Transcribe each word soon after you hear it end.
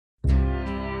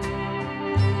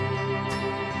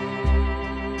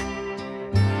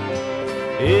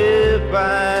If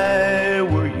I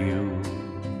were you,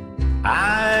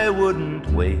 I wouldn't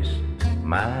waste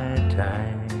my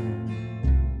time.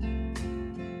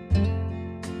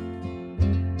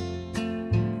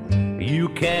 You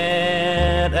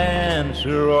can't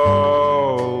answer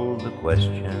all the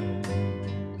questions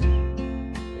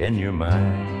in your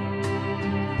mind.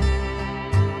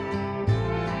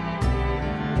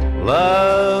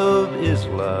 Love is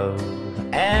love,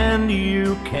 and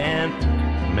you can't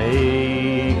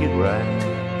make it right.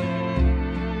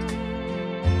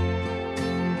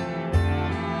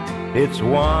 It's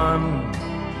one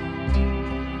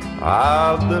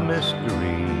of the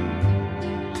mysteries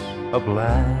of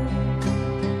life.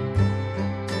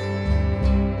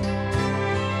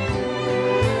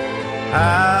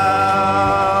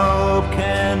 How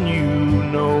can you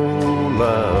know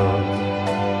love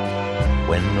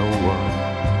when no one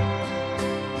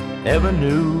ever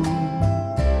knew?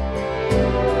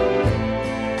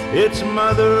 It's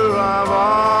mother of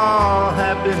all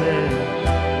happiness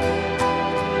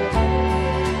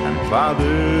and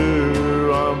father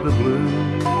of the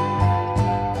blues.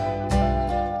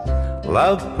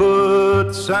 Love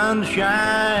puts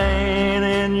sunshine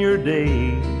in your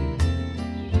days,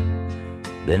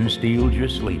 then steals your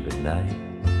sleep at night.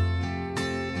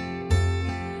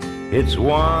 It's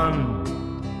one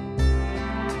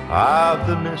of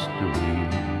the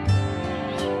mysteries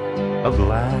of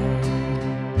life.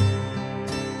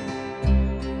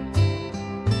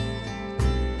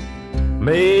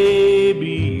 Maybe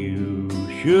you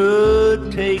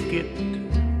should take it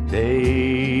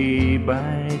day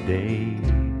by day.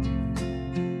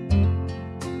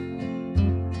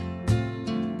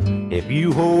 If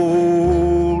you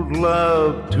hold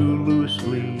love too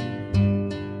loosely,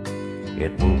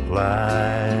 it will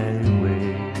fly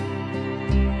away.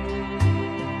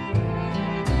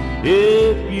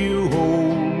 If you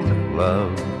hold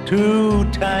love too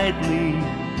tightly,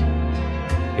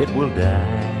 it will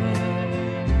die.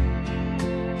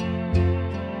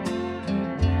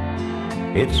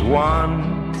 It's one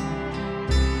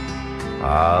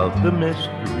of the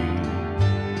mysteries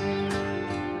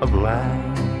of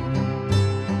life.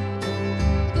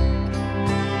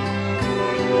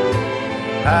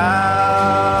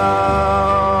 How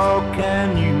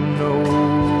can you know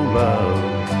love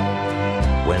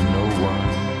when no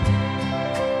one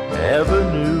ever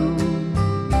knew?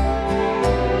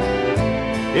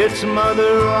 It's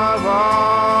mother of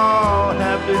all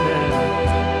happiness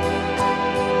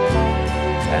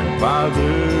and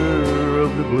father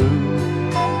of the blues.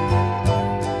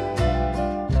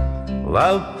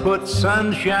 Love puts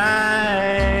sunshine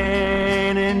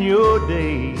in your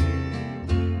day,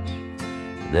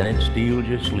 then it steals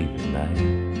your sleep at night.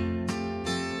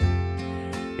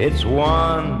 It's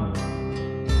one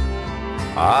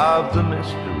of the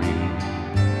mysteries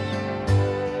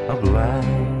of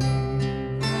life.